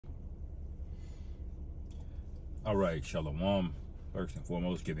All right, Shalom. First and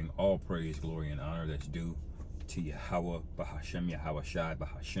foremost, giving all praise, glory, and honor that's due to Yahweh, Bahashem, Yahweh Shai,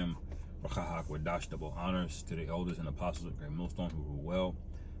 Bahashem, Rachahak, Wadash, double honors to the elders and apostles of Great Millstone who rule well.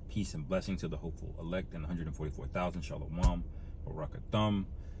 Peace and blessing to the hopeful elect and 144,000. Shalom, Barakathum.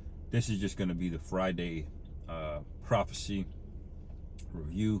 This is just going to be the Friday prophecy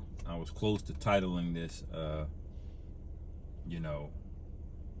review. I was close to titling this,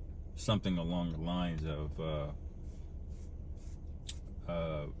 something along the lines of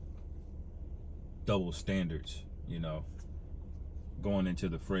double standards, going into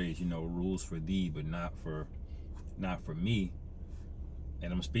the phrase, rules for thee, but not for me.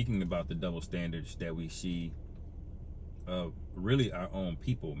 And I'm speaking about the double standards that we see of really our own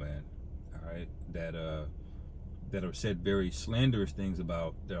people, man. All right, that have said very slanderous things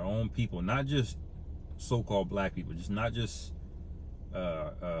about their own people, not just so-called black people, not just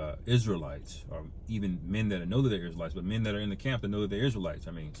Israelites, or even men that know that they're Israelites, but men that are in the camp that know that they're Israelites.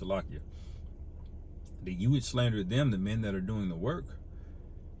 I mean, Salakia. That you would slander them, the men that are doing the work.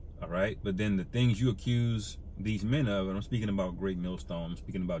 All right, but then the things you accuse these men of, and I'm speaking about Great Millstone, I'm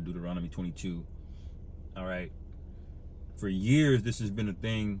speaking about Deuteronomy 22. All right, for years this has been a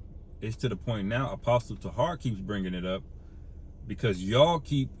thing. It's to the point now Apostle Tahar keeps bringing it up because y'all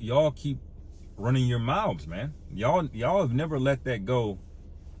keep running your mouths, man. Y'all have never let that go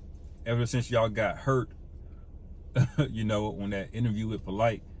ever since y'all got hurt. When that interview with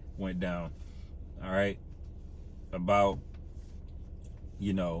Polite went down. All right, about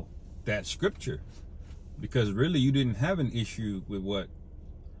that scripture, because really you didn't have an issue with what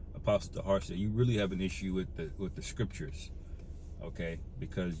Apostle Tahar said. You really have an issue with the scriptures, okay?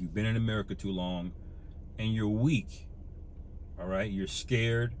 Because you've been in America too long, and you're weak. All right, you're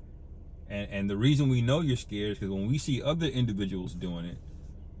scared, and the reason we know you're scared is because when we see other individuals doing it,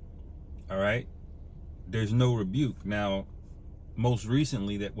 all right, there's no rebuke. Now, most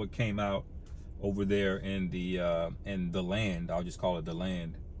recently, that what came out over there in the land, I'll just call it the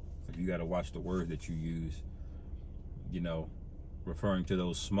land. You got to watch the word that you use. Referring to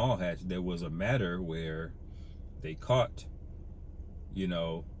those small hats, there was a matter where they caught,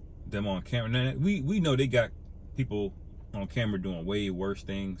 them on camera. Now, we know they got people on camera doing way worse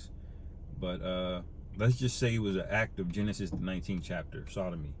things, but let's just say it was an act of Genesis the 19th chapter,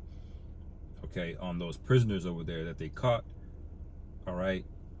 sodomy. Okay, on those prisoners over there that they caught. All right,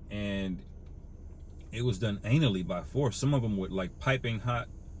 and it was done anally by force. Some of them with like piping hot,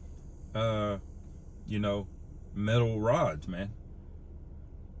 metal rods, man.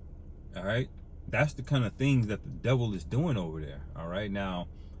 All right, that's the kind of things that the devil is doing over there. All right, now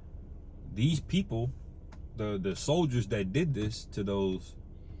these people, the soldiers that did this to those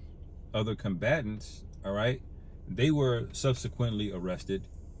other combatants, all right, they were subsequently arrested.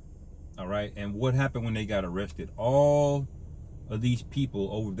 All right, and what happened when they got arrested? All of these people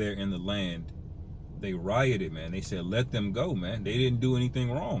over there in the land, they rioted, man. They said, let them go, man. They didn't do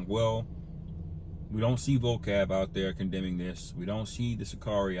anything wrong. Well, we don't see vocab out there condemning this. We don't see the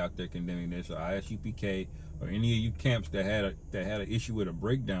Sakari out there condemning this, or ISUPK, or any of you camps that had an issue with a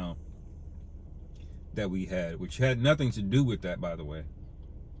breakdown that we had, which had nothing to do with that, by the way.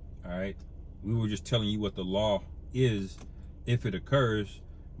 All right, we were just telling you what the law is if it occurs.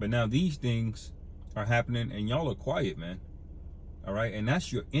 But now these things are happening, and y'all are quiet, man. All right, and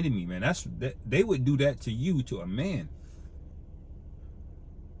that's your enemy, man. They would do that to you, to a man.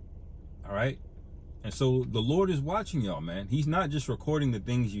 All right, and so the Lord is watching y'all, man. He's not just recording the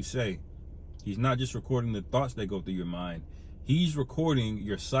things you say. He's not just recording the thoughts that go through your mind. He's recording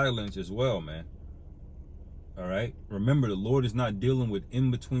your silence as well, man. All right, remember, the Lord is not dealing with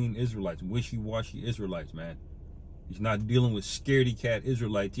in-between Israelites, wishy-washy Israelites, man. He's not dealing with scaredy cat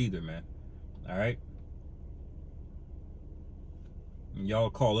Israelites either, man. All right. Y'all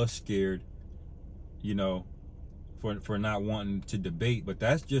call us scared, for not wanting to debate, but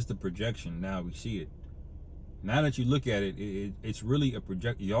that's just a projection. Now we see it. Now that you look at it, it's really a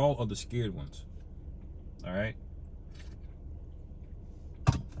project. Y'all are the scared ones. All right.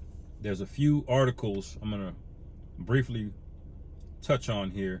 There's a few articles I'm gonna briefly touch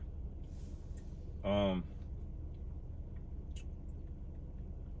on here. But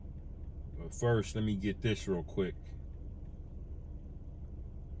first, let me get this real quick.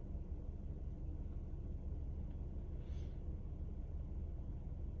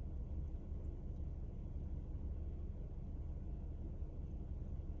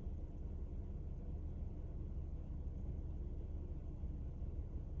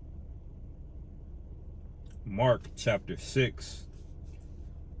 Mark chapter 6,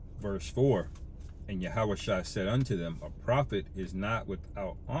 verse 4. And Yahushua said unto them, a prophet is not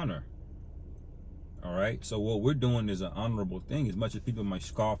without honor, All right. So what we're doing is an honorable thing. As much as people might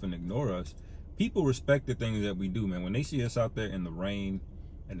scoff and ignore us, people respect the things that we do, man. When they see us out there in the rain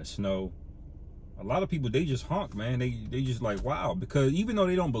and the snow, a lot of people, they just honk, man. They just like, wow, because even though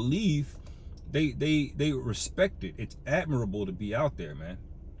they don't believe, they respect it. It's admirable to be out there, man,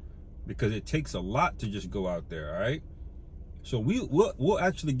 because it takes a lot to just go out there. All right. So we'll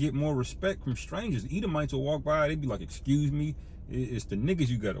actually get more respect from strangers. The Edomites will walk by, they'd be like, excuse me. It's the niggas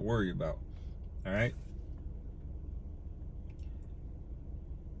you got to worry about. All right.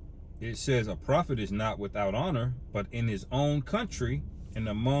 It says a prophet is not without honor, but in his own country and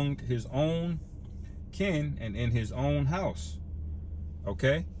among his own kin and in his own house.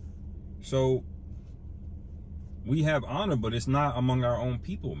 Okay. So we have honor, but it's not among our own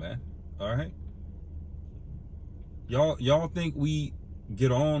people, man. All right. Y'all think we get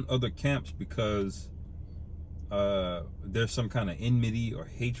on other camps because there's some kind of enmity or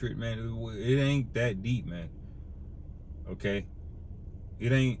hatred, man? It ain't that deep, man. Okay,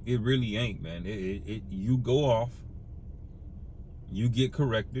 it really ain't, man. You go off, you get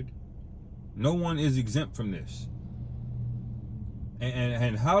corrected. No one is exempt from this.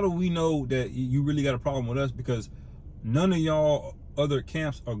 And how do we know that you really got a problem with us? Because none of y'all other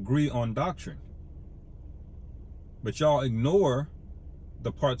camps agree on doctrine. But y'all ignore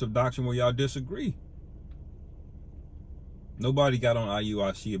the parts of doctrine where y'all disagree. Nobody got on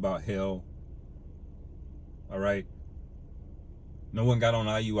IUIC about hell. All right. No one got on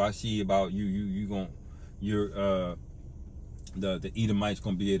IUIC about the Edomites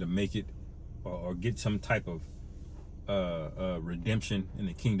gonna be able to make it or get some type of redemption in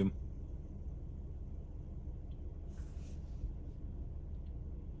the kingdom.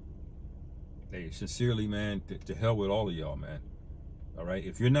 Hey, sincerely, man, to hell with all of y'all, man. All right.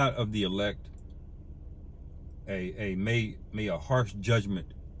 If you're not of the elect, may a harsh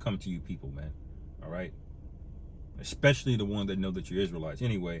judgment come to you people, man. All right. Especially the ones that know that you're Israelites.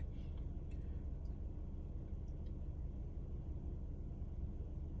 Anyway,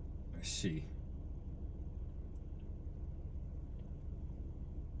 let's see.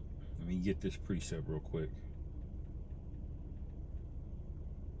 Let me get this precept real quick.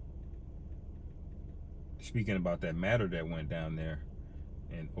 Speaking about that matter that went down there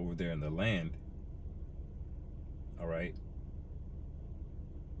and over there in the land. All right.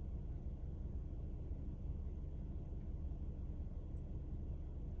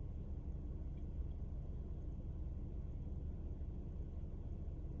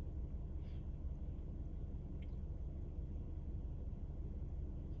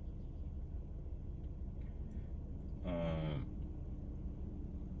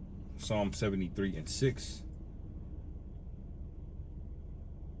 Psalm 73:6.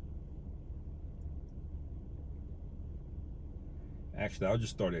 Actually, I'll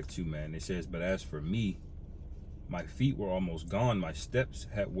just start at 2, man. It says, but as for me, my feet were almost gone. My steps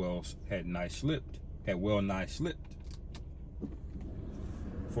had well nigh slipped.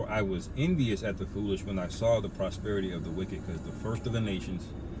 For I was envious at the foolish when I saw the prosperity of the wicked, because the first of the nations,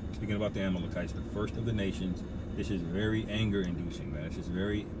 speaking about the Amalekites, the first of the nations, this is very anger inducing, man. This is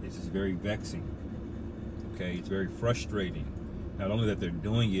very vexing. Okay, it's very frustrating. Not only that they're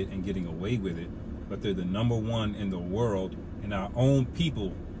doing it and getting away with it, but they're the #1 in the world, and our own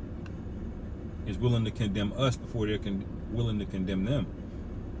people is willing to condemn us before they're willing to condemn them.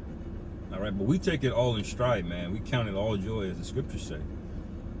 All right, but we take it all in stride, man. We count it all joy, as the scriptures say.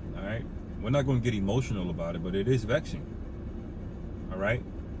 All right, we're not going to get emotional about it, but it is vexing. All right,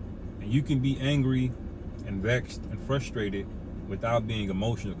 and you can be angry and vexed and frustrated without being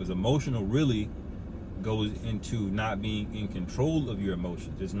emotional, because emotional really goes into not being in control of your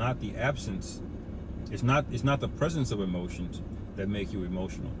emotions. It's not the absence, it's not the presence of emotions that make you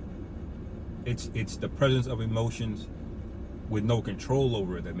emotional. It's the presence of emotions with no control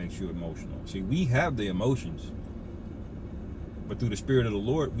over it that makes you emotional. See, we have the emotions, but through the Spirit of the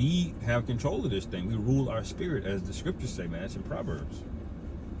Lord, we have control of this thing. We rule our spirit, as the scriptures say, man. It's in Proverbs.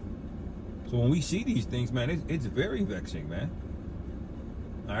 So when we see these things, man, it's very vexing, man.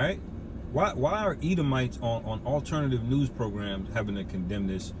 All right? Why are Edomites on alternative news programs having to condemn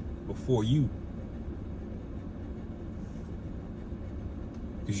this before you?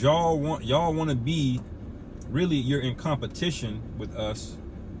 Because y'all want to be, really, you're in competition with us,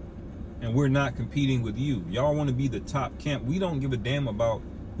 and we're not competing with you. Y'all want to be the top camp. We don't give a damn about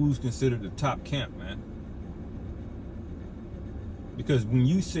who's considered the top camp, man. Because when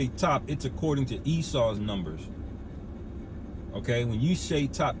you say top, it's according to Esau's numbers. Okay, when you say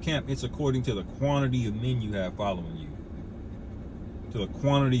top camp, it's according to the quantity of men you have following you, to the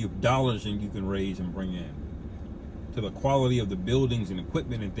quantity of dollars that you can raise and bring in, to the quality of the buildings and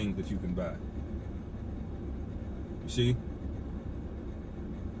equipment and things that you can buy. See?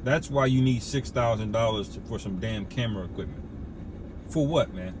 That's why you need $6,000 for some damn camera equipment. For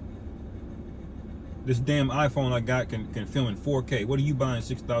what, man? This damn iPhone I got can film in 4K. What are you buying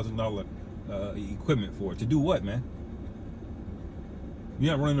 $6,000 equipment for? To do what, man?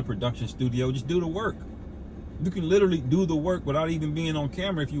 You're not running a production studio. Just do the work. You can literally do the work without even being on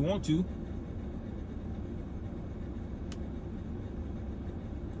camera if you want to.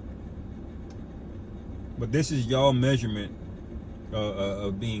 But this is y'all measurement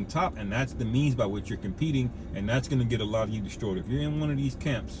of being top, and that's the means by which you're competing, and that's going to get a lot of you destroyed. If you're in one of these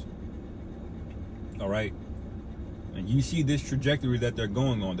camps, all right, and you see this trajectory that they're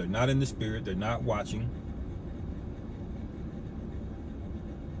going on, they're not in the spirit, they're not watching.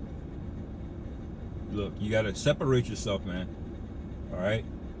 Look, you got to separate yourself, man. All right,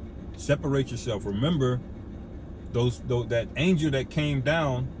 separate yourself. Remember that angel that came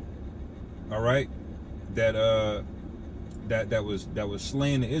down, all right, that was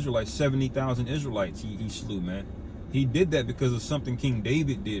slaying the Israelites, 70,000 Israelites he slew, man. He did that because of something King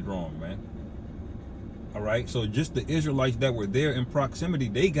David did wrong, man. All right, so just the Israelites that were there in proximity,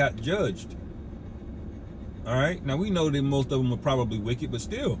 they got judged. All right, now we know that most of them were probably wicked, but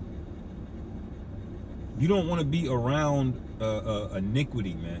still, you don't want to be around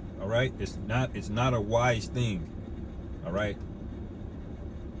iniquity, man. All right, it's not a wise thing. All right.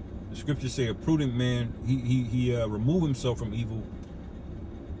 The scriptures say a prudent man, he remove himself from evil.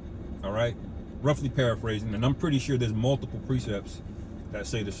 All right, roughly paraphrasing, and I'm pretty sure there's multiple precepts that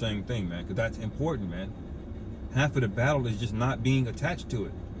say the same thing, man, because that's important, man. Half of the battle is just not being attached to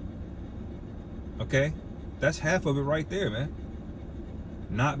it. Okay, that's half of it right there, man.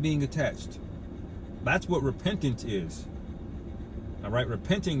 Not being attached. That's what repentance is. All right,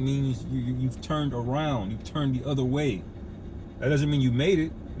 repenting means you've turned around, you've turned the other way. That doesn't mean you made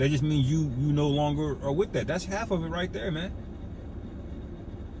it. That just means you no longer are with that. That's half of it right there, man.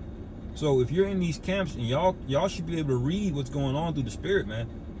 So if you're in these camps, and y'all should be able to read what's going on through the spirit, man.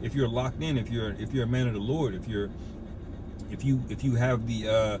 If you're locked in, if you're a man of the Lord, if you have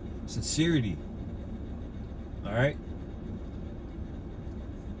the sincerity. All right.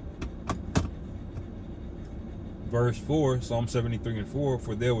 Verse 4, Psalm 73 and 4,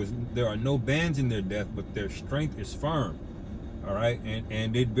 for there are no bands in their death, but their strength is firm. All right,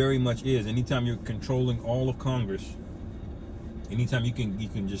 and it very much is. Anytime you're controlling all of Congress, anytime you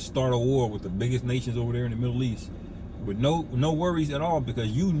can just start a war with the biggest nations over there in the Middle East with no worries at all, because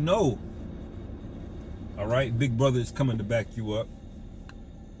you know, all right, big brother is coming to back you up.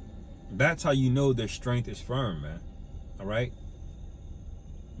 That's how you know their strength is firm, man. All right.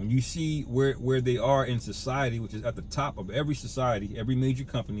 When you see where they are in society, which is at the top of every society, every major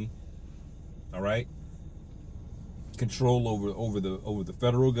company, all right, control over the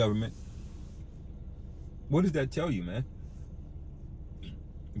federal government. What does that tell you, man?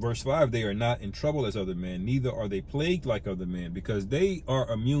 Verse 5, they are not in trouble as other men, neither are they plagued like other men, because they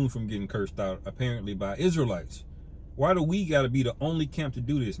are immune from getting cursed out, apparently, by Israelites. Why do we got to be the only camp to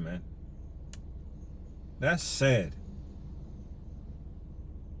do this, man? That's sad.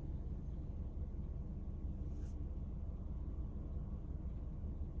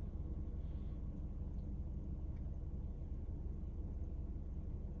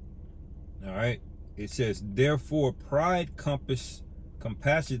 All right, it says, therefore pride compassed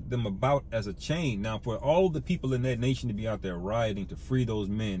them about as a chain. Now, for all the people in that nation to be out there rioting to free those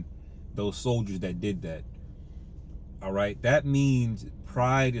men, those soldiers that did that, all right, that means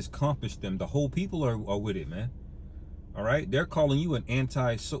pride has compassed them. The whole people are with it, man. All right, they're calling you an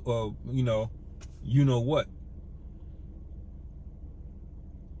you know what,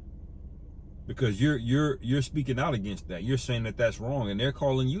 because you're speaking out against that. You're saying that that's wrong, and they're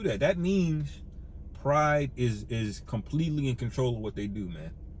calling you that. That means pride is completely in control of what they do,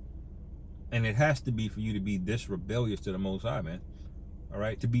 man. And it has to be for you to be this rebellious to the Most High, man. All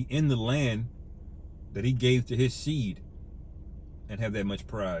right, to be in the land that He gave to His seed, and have that much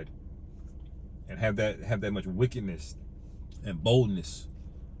pride, and have that much wickedness and boldness.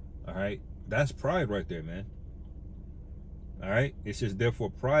 All right, that's pride right there, man. All right, it says,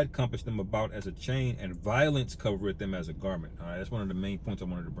 therefore pride compassed them about as a chain, and violence covereth them as a garment. All right, that's one of the main points I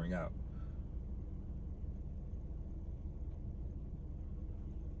wanted to bring out.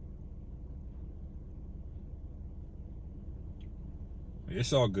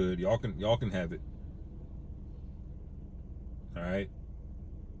 It's all good. Y'all can have it. All right.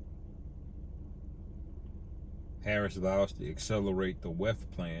 Harris vows to accelerate the WEF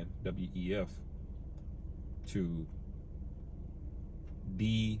plan, WEF, to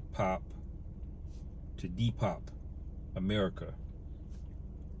depop America.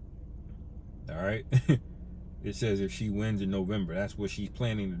 All right. It says if she wins in November, that's what she's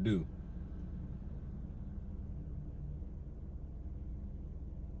planning to do.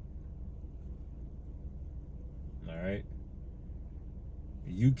 All right.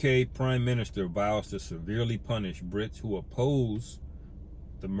 UK Prime Minister vows to severely punish Brits who oppose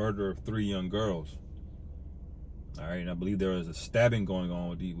the murder of 3 young girls. All right, and I believe there was a stabbing going on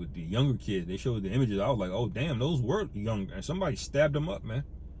with the younger kids. They showed the images. I was like, oh damn, those were young, and somebody stabbed them up, man.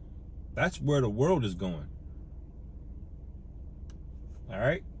 That's where the world is going. All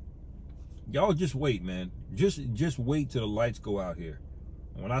right, y'all just wait, man. Just wait till the lights go out here.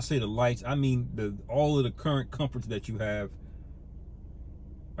 And when I say the lights, I mean all of the current comforts that you have.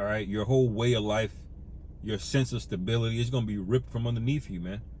 All right, your whole way of life, your sense of stability is gonna be ripped from underneath you,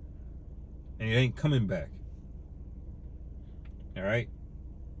 man, and it ain't coming back. All right.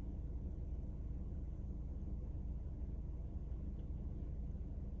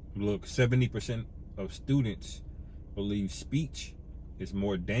 Look, 70% of students believe speech is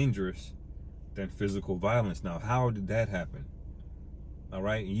more dangerous than physical violence. Now, how did that happen? All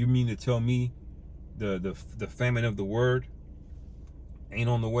right, and you mean to tell me the famine of the word ain't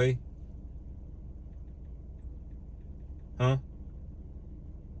on the way? Huh?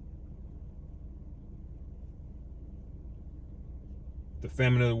 The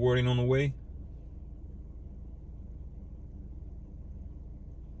famine of the word ain't on the way?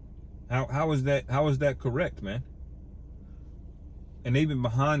 How is that correct, man? And they've been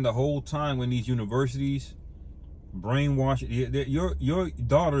behind the whole time when these universities brainwash. Your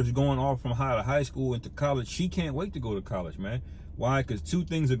daughter's going off from high school into college. She can't wait to go to college, man. Why? Because 2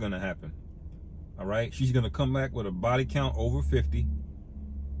 things are gonna happen. All right, she's gonna come back with a body count over 50.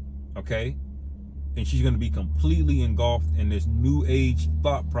 Okay, and she's gonna be completely engulfed in this new age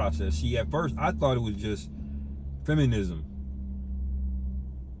thought process. See, at first I thought it was just feminism,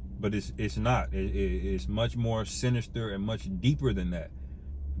 but it's not. It's much more sinister and much deeper than that.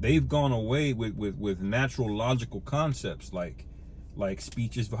 They've gone away with natural logical concepts like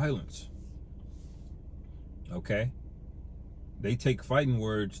speech is violence. Okay, they take fighting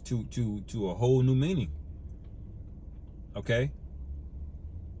words to a whole new meaning. Okay,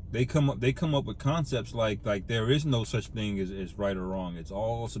 they come up with concepts like there is no such thing as right or wrong. It's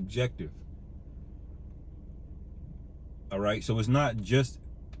all subjective. All right, so it's not just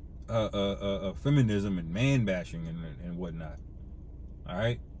feminism and man bashing and whatnot. All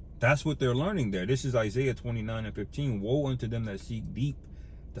right, that's what they're learning there. This is Isaiah 29:15. Woe unto them that seek deep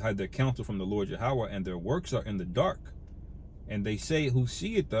to hide their counsel from the Lord Yahweh, and their works are in the dark. And they say, who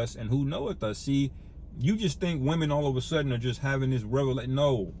seeth us and who knoweth us? See, you just think women all of a sudden are just having this revelation.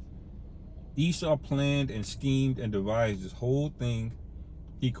 No, Esau planned and schemed and devised this whole thing.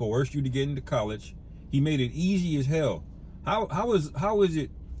 He coerced you to get into college. He made it easy as hell. How is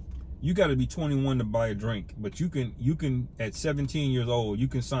it? You got to be 21 to buy a drink, but you can at 17 years old, you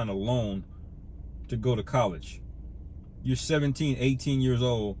can sign a loan to go to college. You're 17, 18 years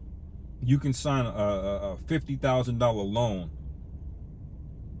old, you can sign a $50,000 loan.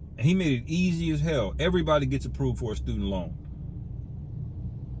 And he made it easy as hell. Everybody gets approved for a student loan.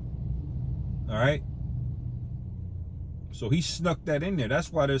 All right? So he snuck that in there.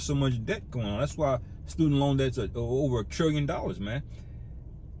 That's why there's so much debt going on. That's why student loan debt's over $1 trillion, man.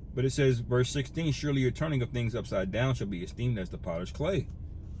 But it says, verse 16, surely your turning of things upside down shall be esteemed as the potter's clay.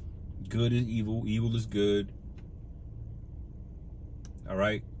 Good is evil, evil is good. All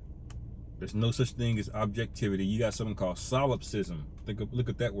right? There's no such thing as objectivity. You got something called solipsism. Look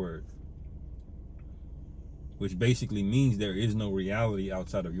at that word. Which basically means there is no reality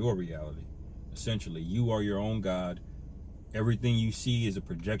outside of your reality. Essentially, you are your own God. Everything you see is a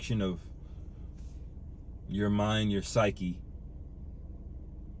projection of your mind, your psyche.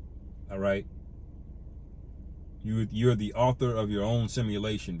 All right? You're the author of your own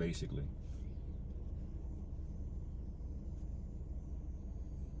simulation, basically.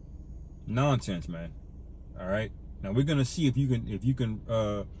 Nonsense, man. All right? Now we're gonna see if you can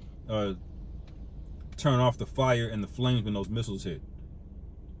turn off the fire and the flames when those missiles hit.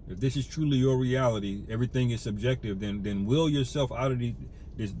 If this is truly your reality, everything is subjective, then will yourself out of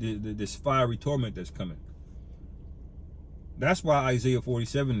this fiery torment that's coming. That's why Isaiah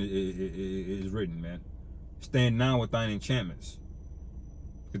 47 is written, man. Stand now with thine enchantments.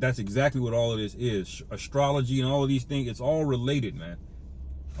 But that's exactly what all of this is. Astrology and all of these things, it's all related, man.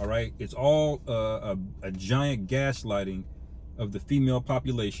 All right? It's all a giant gaslighting of the female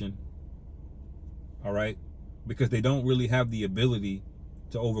population. All right? Because they don't really have the ability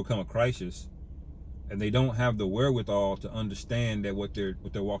to overcome a crisis. And they don't have the wherewithal to understand that what they're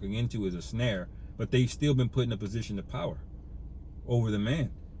walking into is a snare. But they've still been put in a position of power over the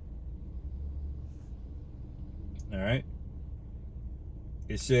man. All right.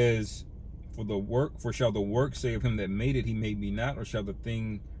 It says, for shall the work say of him that made it, he made me not, or shall the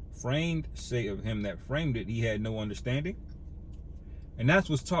thing framed say of him that framed it, he had no understanding? And that's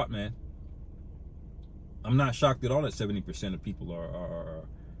what's taught, man. I'm not shocked at all that 70% of people are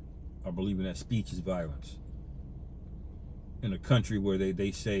believing that speech is violence. In a country where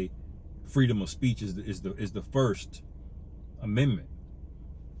they say freedom of speech is the First Amendment.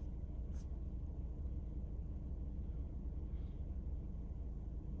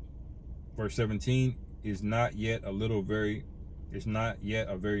 Verse 17 is not yet a very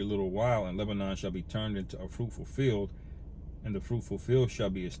little while, and Lebanon shall be turned into a fruitful field, and the fruitful field shall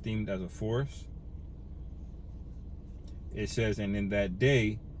be esteemed as a forest. It says, and in that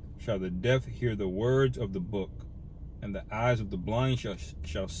day shall the deaf hear the words of the book, and the eyes of the blind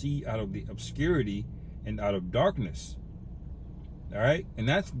shall see out of the obscurity and out of darkness. All right, and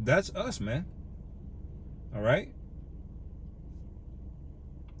that's us, man. All right.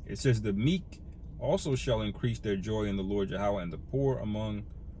 It says, the meek also shall increase their joy in the Lord Yahweh, and the poor among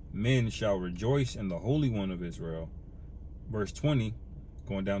men shall rejoice in the Holy One of Israel. Verse 20,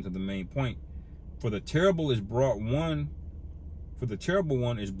 going down to the main point. For the terrible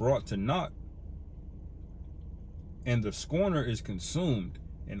one is brought to naught, and the scorner is consumed,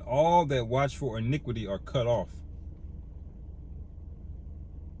 and all that watch for iniquity are cut off.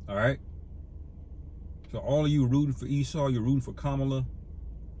 All right. So all of you rooting for Esau, you're rooting for Kamala.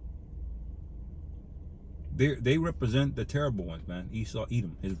 They represent the terrible ones, man. Esau,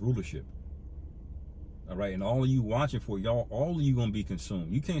 Edom, his rulership. All right, and all of you watching for y'all, all of you gonna be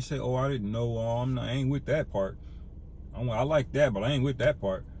consumed. You can't say, "Oh, I didn't know. I ain't with that part. I like that, but I ain't with that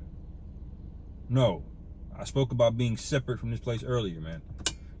part." No, I spoke about being separate from this place earlier, man.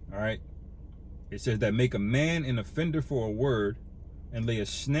 All right. It says that make a man an offender for a word, and lay a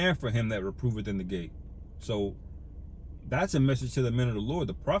snare for him that reproveth in the gate. So that's a message to the men of the Lord,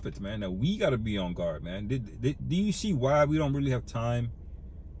 the prophets, man, that we got to be on guard, man. Do you see why we don't really have time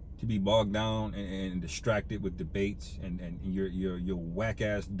to be bogged down and distracted with debates and your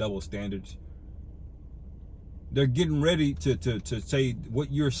whack-ass double standards? They're getting ready to say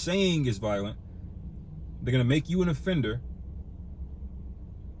what you're saying is violent. They're going to make you an offender,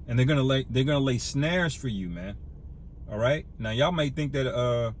 and they're going to lay snares for you, man. All right? Now, y'all might think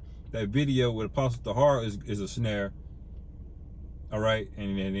that that video with Apostle Tahar is a snare. All right,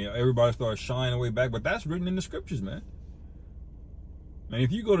 and everybody starts shying away back, but that's written in the scriptures, man. And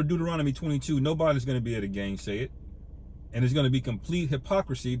if you go to Deuteronomy 22, nobody's going to be able to gainsay it, and it's going to be complete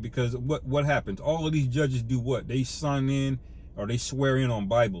hypocrisy, because what happens? All of these judges do what? They sign in or they swear in on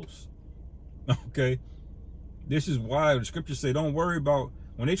Bibles. Okay, this is why the scriptures say don't worry about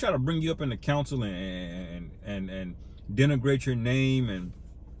when they try to bring you up in the council and denigrate your name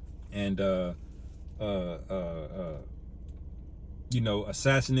and you know,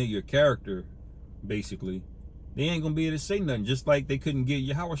 assassinate your character, basically. They ain't gonna be able to say nothing, just like they couldn't get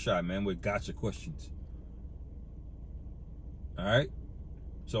Yahushua, man, with gotcha questions. All right.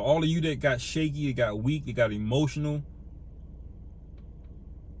 So all of you that got shaky, that got weak, that got emotional,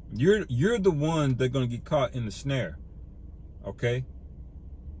 you're the one that's gonna get caught in the snare. Okay.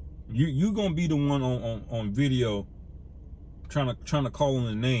 You gonna be the one on video trying to call on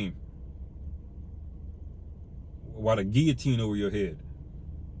the name while the guillotine over your head.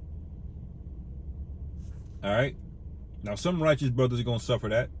 All right. Now, some righteous brothers are going to suffer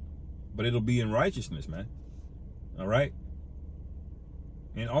that, but it'll be in righteousness, man. All right.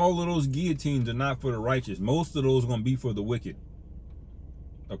 And all of those guillotines are not for the righteous. Most of those are going to be for the wicked.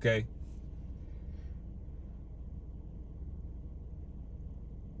 Okay.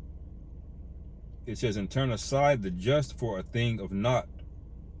 It says, and turn aside the just for a thing of naught.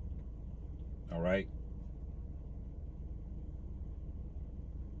 All right.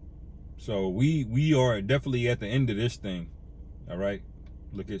 So we are definitely at the end of this thing. All right.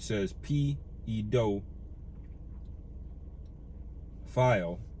 Look, it says P-E-D-O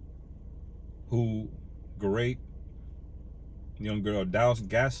file, who great young girl doused in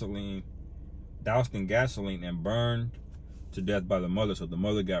gasoline and burned to death by the mother. So the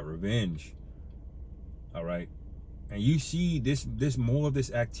mother got revenge. All right. And you see this more of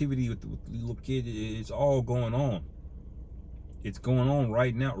this activity with the little kid. It's all going on. It's going on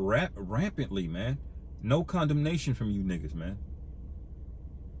right now, rampantly, man. No condemnation from you niggas, man.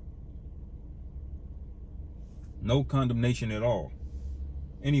 No condemnation at all.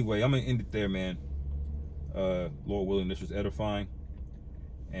 Anyway, I'm going to end it there, man. Lord willing, this was edifying.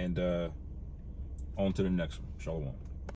 And on to the next one. Shalom.